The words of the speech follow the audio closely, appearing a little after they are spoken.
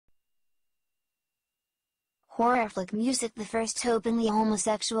Horrorflik Musick, the first openly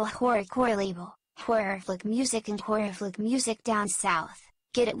homosexual horrorcore label. Horrorflik Musick and HorrorflikMusick down south.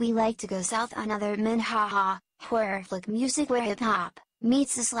 Get it, we like to go south on other men, haha. Horrorflik Musick, where hip hop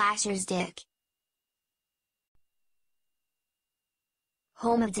meets the slasher's dick.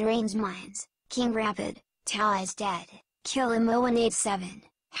 Home of Deranged Minds, King Rapid, Twowize Dead, Killa-mo 187,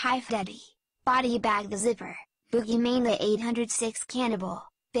 hyphdaddy, Bodybag the Zipper, Boogymane the 806 Cannibal,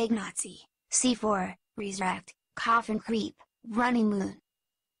 Big Natzee, C4, rezereckt, Koffincreep, Runae Moon.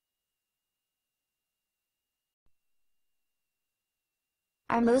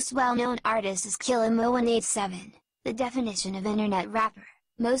 Our most well-known artist is Killa-mo 187, the definition of internet rapper,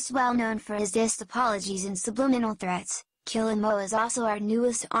 most well-known for his diss apologies and subliminal threats. Killa-mo is also our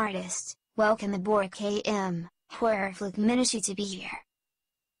newest artist. Welcome aboard KM, Horrorflik Ministry to be here.